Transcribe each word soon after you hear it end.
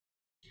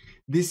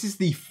this is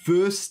the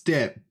first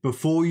step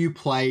before you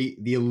play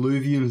the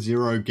Illuvium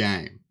Zero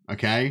game,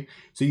 okay?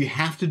 So you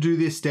have to do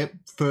this step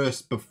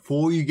first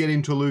before you get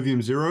into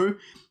Illuvium Zero,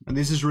 and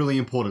this is really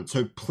important.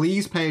 So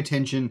please pay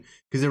attention,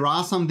 because there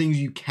are some things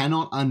you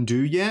cannot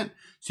undo yet,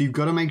 so you've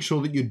got to make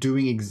sure that you're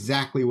doing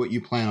exactly what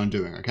you plan on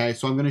doing, okay?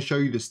 So I'm going to show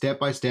you the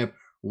step-by-step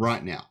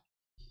right now.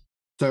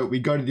 So we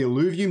go to the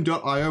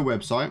Illuvium.io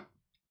website,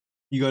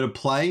 you go to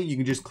play, you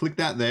can just click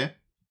that there.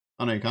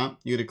 Oh no, you can't.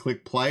 You got to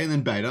click play and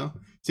then beta.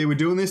 See, we're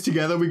doing this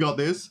together, we got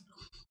this.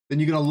 Then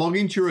you're going to log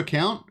into your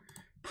account,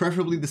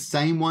 preferably the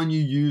same one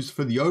you use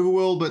for the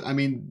overworld, but I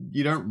mean,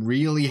 you don't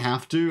really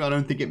have to. I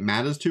don't think it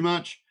matters too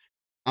much.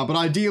 But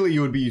ideally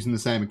you would be using the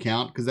same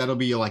account, because that'll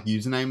be your like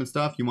username and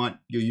stuff.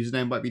 Your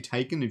username might be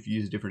taken if you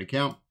use a different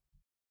account.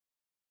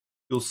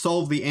 You'll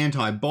solve the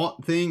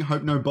anti-bot thing.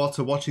 Hope no bots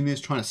are watching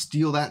this trying to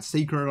steal that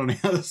secret on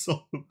how to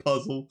solve the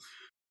puzzle.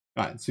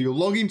 All right, so you'll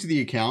log into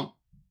the account,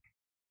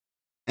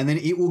 and then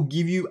it will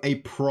give you a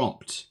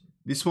prompt.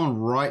 This one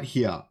right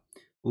here,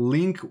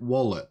 link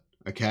wallet,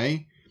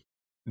 okay?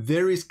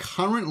 There is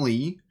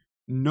currently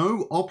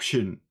no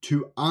option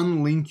to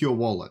unlink your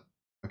wallet,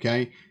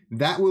 okay?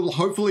 That will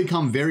hopefully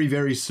come very,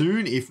 very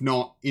soon, if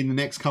not in the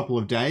next couple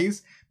of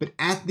days. But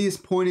at this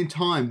point in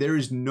time, there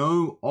is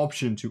no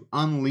option to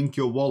unlink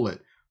your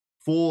wallet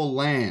for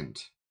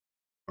land.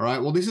 All right,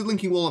 well, this is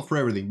linking wallet for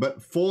everything,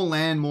 but for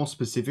land more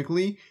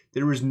specifically,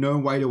 there is no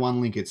way to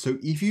unlink it. So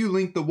if you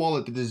link the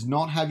wallet that does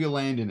not have your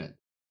land in it,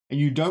 and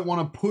you don't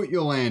want to put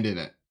your land in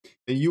it,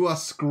 then you are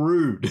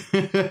screwed,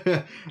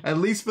 at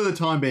least for the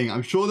time being.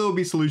 I'm sure there will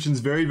be solutions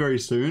very, very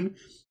soon,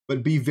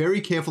 but be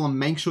very careful and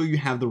make sure you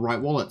have the right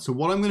wallet. So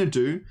what I'm going to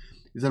do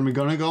is I'm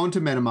going to go into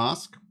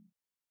metamask.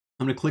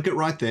 I'm going to click it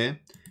right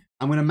there.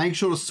 I'm going to make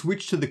sure to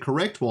switch to the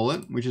correct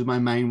wallet, which is my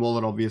main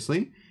wallet,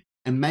 obviously,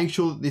 and make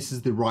sure that this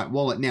is the right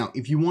wallet. Now,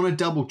 if you want to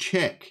double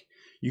check,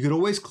 you could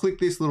always click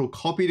this little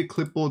copy to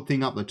clipboard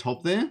thing up the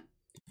top there.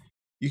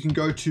 You can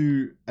go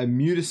to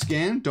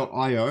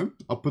mutascan.io.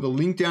 I'll put a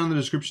link down in the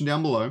description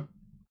down below.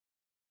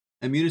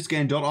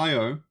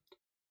 mutascan.io.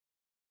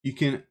 You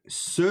can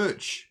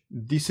search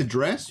this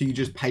address. So you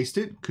just paste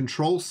it.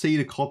 Control-C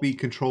to copy,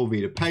 Control-V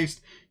to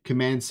paste,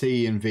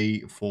 Command-C and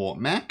V for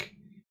Mac.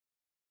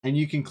 And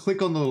you can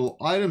click on the little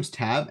items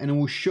tab and it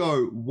will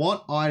show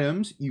what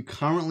items you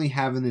currently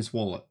have in this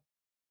wallet.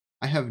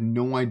 I have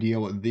no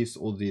idea what this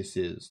or this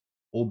is,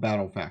 or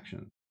battle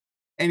faction.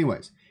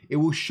 Anyways, it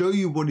will show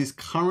you what is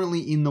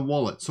currently in the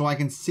wallet. So I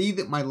can see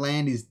that my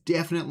land is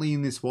definitely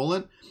in this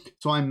wallet.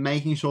 So I'm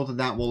making sure that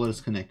that wallet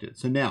is connected.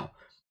 So now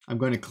I'm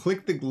going to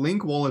click the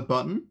link wallet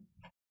button.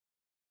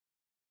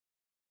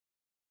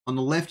 On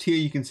the left here,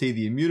 you can see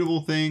the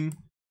immutable thing.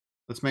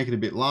 Let's make it a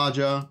bit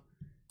larger.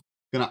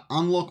 I'm going to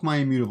unlock my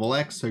immutable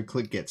X. So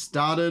click get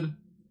started.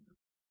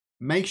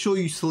 Make sure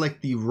you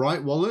select the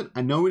right wallet.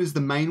 I know it is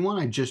the main one.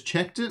 I just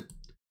checked it.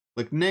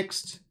 Click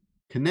next,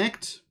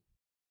 connect.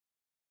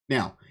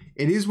 Now,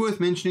 it is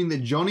worth mentioning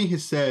that Johnny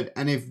has said,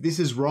 and if this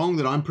is wrong,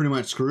 then I'm pretty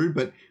much screwed,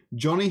 but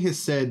Johnny has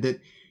said that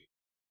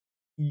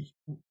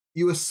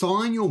you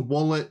assign your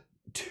wallet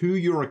to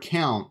your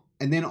account,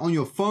 and then on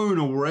your phone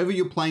or wherever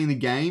you're playing the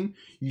game,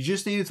 you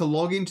just needed to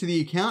log into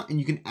the account and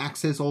you can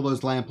access all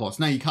those land plots.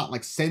 Now, you can't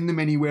like send them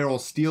anywhere or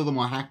steal them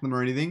or hack them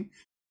or anything,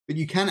 but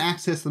you can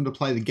access them to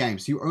play the game.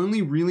 So you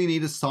only really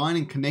need to sign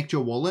and connect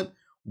your wallet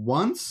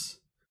once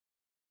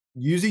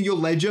using your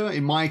ledger.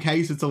 In my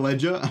case, it's a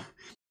ledger.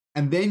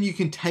 And then you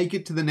can take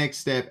it to the next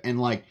step and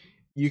like,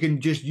 you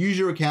can just use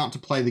your account to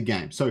play the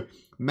game. So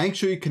make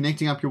sure you're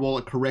connecting up your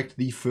wallet correct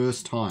the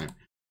first time.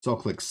 So I'll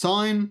click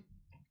sign.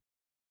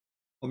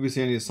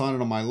 Obviously I need to sign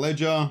it on my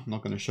ledger. I'm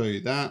not going to show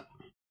you that.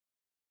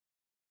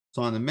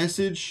 Sign the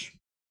message.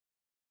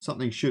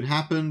 Something should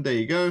happen. There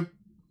you go.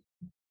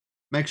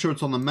 Make sure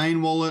it's on the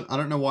main wallet. I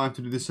don't know why I have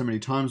to do this so many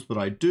times, but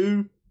I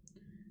do.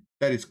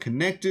 That is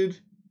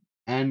connected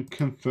and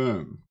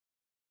confirm.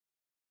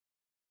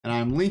 And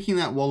I'm linking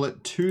that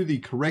wallet to the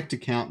correct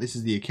account. This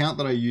is the account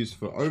that I use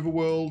for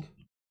Overworld.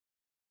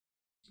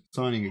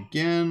 Signing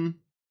again.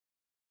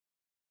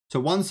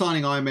 So one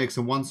signing IMX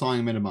and one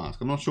signing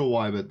MetaMask. I'm not sure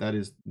why, but that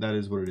is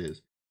what it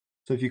is.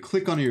 So if you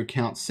click on your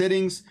account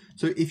settings,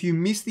 so if you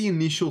miss the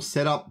initial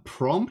setup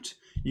prompt,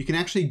 you can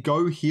actually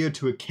go here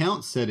to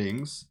account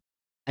settings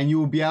and you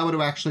will be able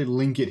to actually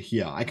link it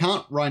here. I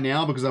can't right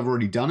now because I've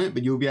already done it,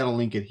 but you'll be able to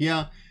link it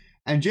here.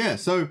 And yeah,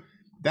 so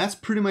that's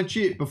pretty much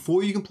it.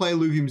 Before you can play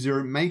Illuvium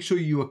Zero, make sure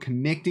you are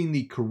connecting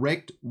the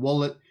correct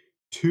wallet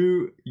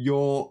to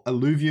your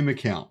Illuvium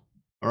account.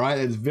 All right,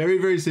 that's very,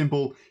 very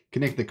simple.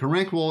 Connect the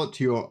correct wallet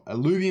to your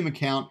Illuvium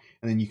account,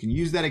 and then you can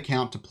use that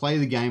account to play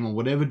the game on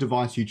whatever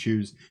device you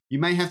choose. You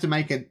may have to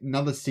make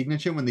another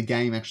signature when the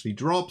game actually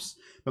drops,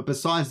 but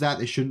besides that,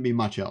 there shouldn't be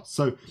much else.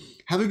 So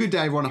have a good day,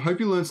 everyone. I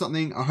hope you learned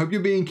something. I hope you're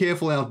being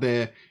careful out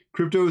there.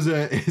 Crypto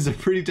is a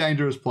pretty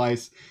dangerous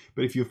place,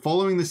 but if you're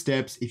following the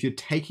steps, if you're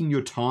taking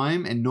your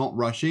time and not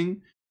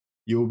rushing,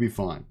 you'll be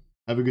fine.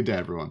 Have a good day,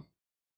 everyone.